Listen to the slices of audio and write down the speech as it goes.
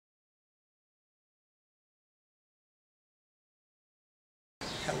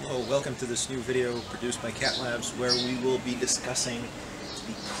Hello, welcome to this new video produced by CatLABS where we will be discussing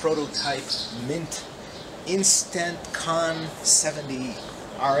the prototype MiNT InstantKon 70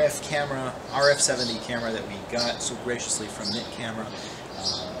 RF70 camera that we got so graciously from MiNT Camera.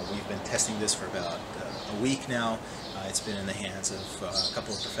 We've been testing this for about a week now. It's been in the hands of a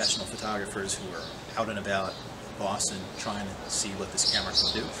couple of professional photographers who are out and about Boston trying to see what this camera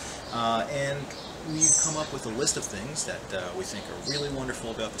can do. And we've come up with a list of things that we think are really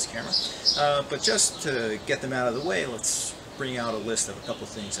wonderful about this camera. But just to get them out of the way, let's bring out a list of a couple of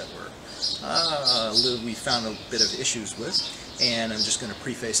things that we found a bit of issues with. And I'm just going to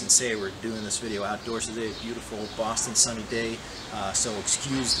preface and say we're doing this video outdoors today, a beautiful Boston sunny day, so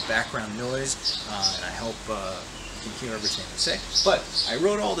excuse the background noise, and I hope you can hear everything I say. But I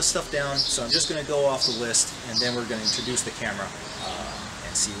wrote all this stuff down, so I'm just going to go off the list, and then we're going to introduce the camera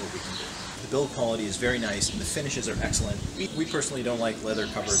and see what we can do. The build quality is very nice, and the finishes are excellent. We personally don't like leather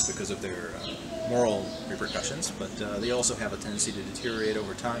covers because of their moral repercussions, but they also have a tendency to deteriorate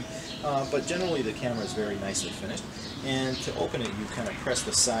over time. But generally the camera is very nicely finished. And to open it, you kind of press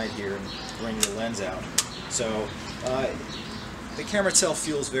the side here and bring the lens out. So the camera itself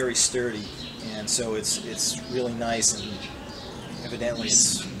feels very sturdy, and so it's really nice, and evidently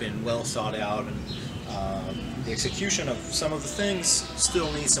it's been well thought out. And the execution of some of the things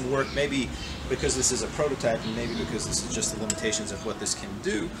still needs some work, maybe because this is a prototype and maybe because this is just the limitations of what this can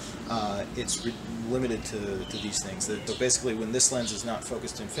do. It's limited to these things. So basically, when this lens is not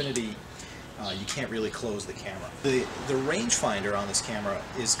focused to infinity, you can't really close the camera. The rangefinder on this camera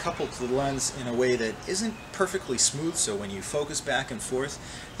is coupled to the lens in a way that isn't perfectly smooth, so when you focus back and forth,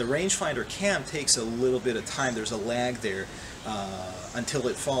 the rangefinder cam takes a little bit of time. There's a lag there until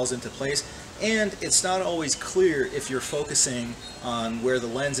it falls into place. And it's not always clear if you're focusing on where the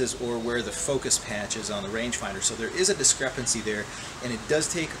lens is or where the focus patch is on the rangefinder. So there is a discrepancy there, and it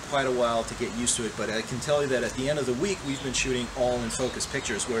does take quite a while to get used to it. But I can tell you that at the end of the week, we've been shooting all in focus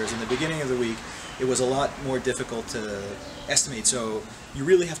pictures, whereas in the beginning of the week, it was a lot more difficult to estimate. So you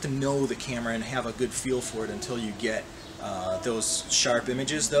really have to know the camera and have a good feel for it until you get those sharp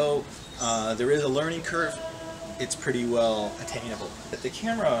images. Though there is a learning curve, it's pretty well attainable. The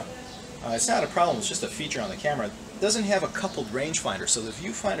camera, it's not a problem, it's just a feature on the camera. It doesn't have a coupled rangefinder, so the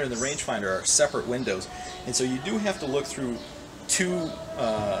viewfinder and the rangefinder are separate windows, and so you do have to look through two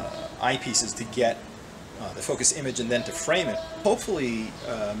eyepieces to get the focus image and then to frame it. Hopefully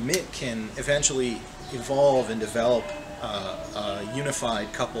MiNT can eventually evolve and develop a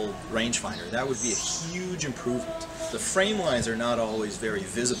unified coupled rangefinder. That would be a huge improvement. The frame lines are not always very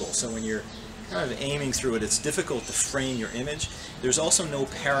visible, so when you're kind of aiming through it, it's difficult to frame your image. There's also no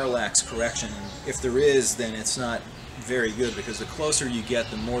parallax correction. If there is, then it's not very good, because the closer you get,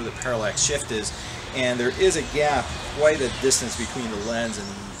 the more the parallax shift is, and there is a gap, quite a distance between the lens and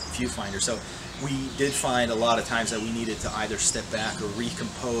the viewfinder. So we did find a lot of times that we needed to either step back or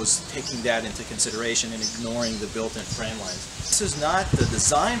recompose, taking that into consideration and ignoring the built-in frame lines. This is not the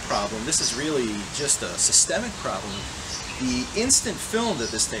design problem, this is really just a systemic problem. The instant film that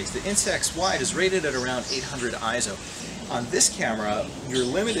this takes, the instax wide, is rated at around 800 ISO. On this camera, you're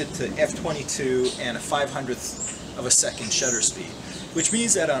limited to f/22 and a 500th of a second shutter speed, which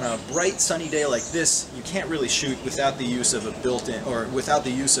means that on a bright sunny day like this, you can't really shoot without the use of a built-in, or without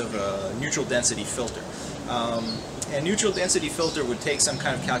the use of a neutral density filter. And neutral density filter would take some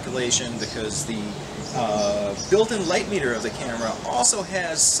kind of calculation, because the built-in light meter of the camera also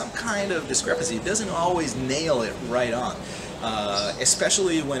has some kind of discrepancy. It doesn't always nail it right on,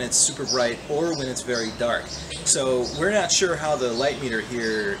 especially when it's super bright or when it's very dark. So we're not sure how the light meter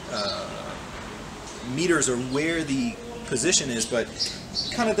here meters or where the position is, but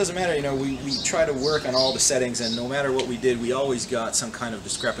it kind of doesn't matter. You know, we try to work on all the settings, and no matter what we did, we always got some kind of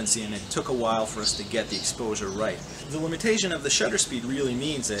discrepancy, and it took a while for us to get the exposure right. The limitation of the shutter speed really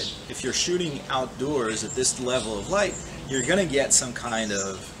means that if you're shooting outdoors at this level of light, you're going to get some kind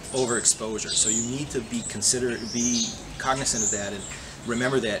of overexposure. So you need to be cognizant of that and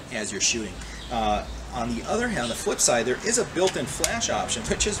remember that as you're shooting. On the other hand, on the flip side, there is a built-in flash option,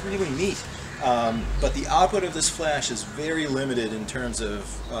 which is really neat. But the output of this flash is very limited in terms of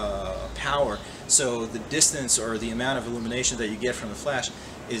power, so the distance or the amount of illumination that you get from the flash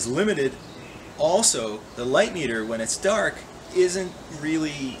is limited. Also, the light meter, when it's dark, isn't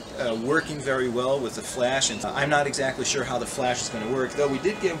really working very well with the flash, and I'm not exactly sure how the flash is going to work, though we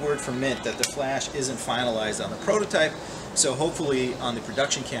did get word from MiNT that the flash isn't finalized on the prototype. So hopefully on the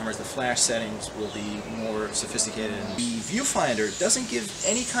production cameras the flash settings will be more sophisticated. And the viewfinder doesn't give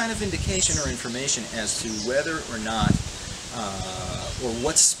any kind of indication or information as to whether or not or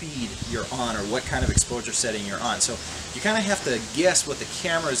what speed you're on, or what kind of exposure setting you're on. So you kind of have to guess what the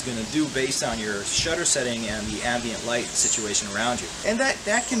camera is going to do based on your shutter setting and the ambient light situation around you. And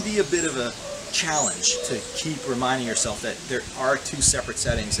that can be a bit of a challenge to keep reminding yourself that there are two separate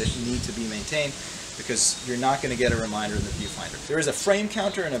settings that need to be maintained, because you're not going to get a reminder in the viewfinder. There is a frame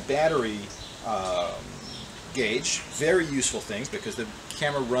counter and a battery gauge, very useful things, because the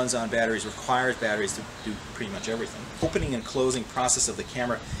camera runs on batteries, requires batteries to do pretty much everything. Opening and closing process of the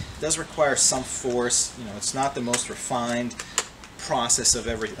camera does require some force. You know, it's not the most refined process of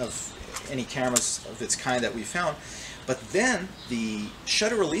any cameras of its kind that we've found. But then the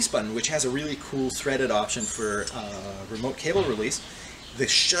shutter release button, which has a really cool threaded option for remote cable release, the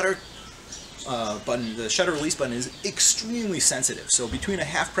shutter release button is extremely sensitive. So between a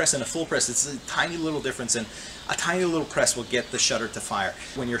half press and a full press, it's a tiny little difference, and a tiny little press will get the shutter to fire.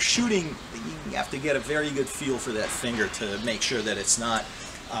 When you're shooting, you have to get a very good feel for that finger to make sure that it's not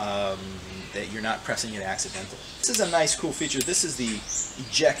that you're not pressing it accidentally. This is a nice, cool feature. This is the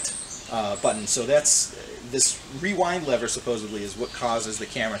eject button. So this rewind lever supposedly is what causes the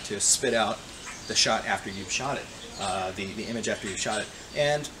camera to spit out the shot after you've shot it, the image after you've shot it.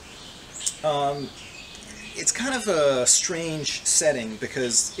 And it's kind of a strange setting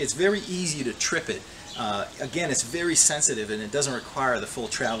because it's very easy to trip it. Again, it's very sensitive, and it doesn't require the full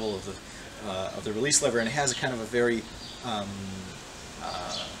travel of the release lever, and it has a kind of a very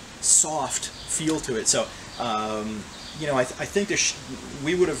soft feel to it. So you know, I think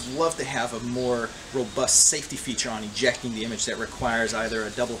we would have loved to have a more robust safety feature on ejecting the image that requires either a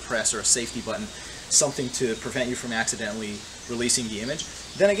double press or a safety button, something to prevent you from accidentally releasing the image.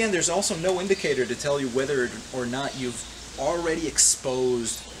 Then again, there's also no indicator to tell you whether or not you've already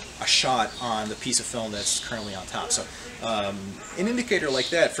exposed a shot on the piece of film that's currently on top. So an indicator like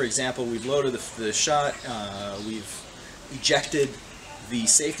that, for example, we've loaded the shot, we've ejected the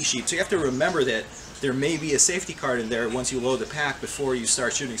safety sheet. So you have to remember that there may be a safety card in there once you load the pack before you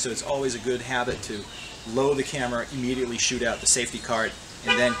start shooting. So it's always a good habit to load the camera, immediately shoot out the safety card,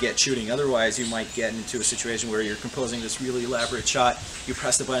 and then get shooting. Otherwise, you might get into a situation where you're composing this really elaborate shot, you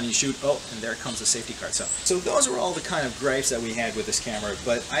press the button, you shoot, oh, and there comes the safety card. So those are all the kind of gripes that we had with this camera,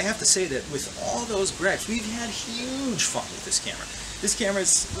 but I have to say that with all those gripes, we've had huge fun with this camera. This camera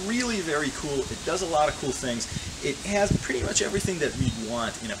is really very cool. It does a lot of cool things. It has pretty much everything that we'd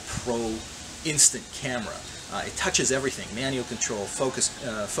want in a pro instant camera. It touches everything: manual control,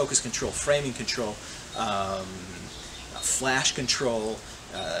 focus control, framing control, flash control,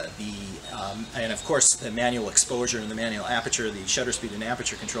 and of course the manual exposure and the manual aperture, the shutter speed and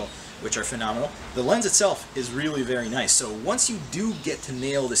aperture control, which are phenomenal. The lens itself is really very nice. So once you do get to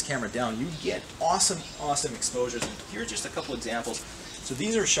nail this camera down, you get awesome exposures. And here are just a couple examples. So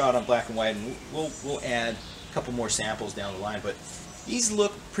these are shot on black and white, and we'll add a couple more samples down the line, but these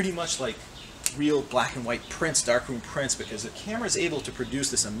look pretty much like real black and white prints, darkroom prints, because the camera is able to produce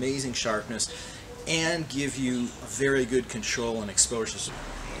this amazing sharpness and give you a very good control and exposure. So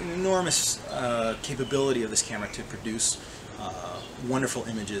an enormous capability of this camera to produce wonderful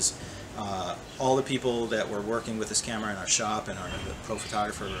images. All the people that were working with this camera in our shop, and the pro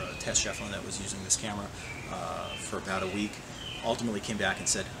photographer Tess Shefflin that was using this camera for about a week, ultimately came back and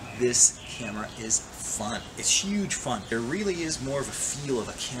said, this camera is fun. It's huge fun. There really is more of a feel of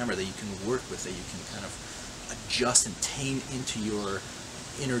a camera that you can work with, that you can kind of adjust and tame into your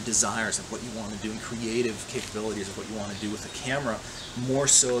inner desires of what you want to do, and creative capabilities of what you want to do with a camera, more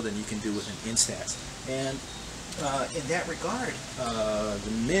so than you can do with an Instax. And in that regard,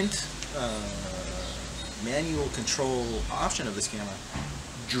 the MiNT manual control option of this camera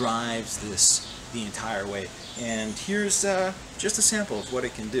drives this the entire way. And here's just a sample of what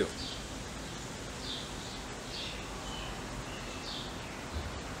it can do.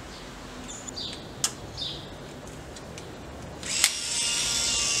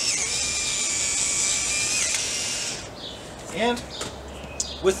 And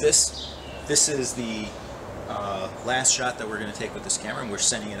with this is the last shot that we're going to take with this camera, and we're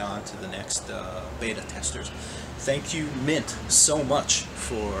sending it on to the next beta testers. Thank you, MiNT, so much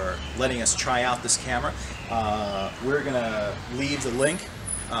for letting us try out this camera. We're going to leave the link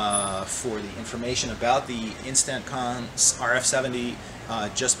for the information about the InstantKon RF70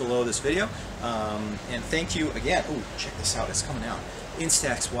 just below this video. And thank you again. Oh, check this out, it's coming out.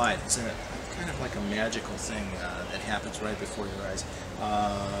 Instax wide. It's kind of like a magical thing that happens right before your eyes.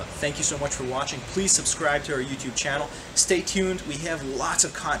 Thank you so much for watching. Please subscribe to our YouTube channel. Stay tuned. We have lots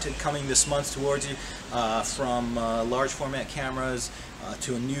of content coming this month towards you, from large format cameras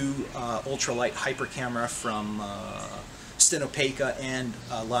to a new ultralight hyper camera from Stenopeka, and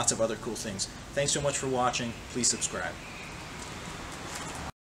lots of other cool things. Thanks so much for watching. Please subscribe.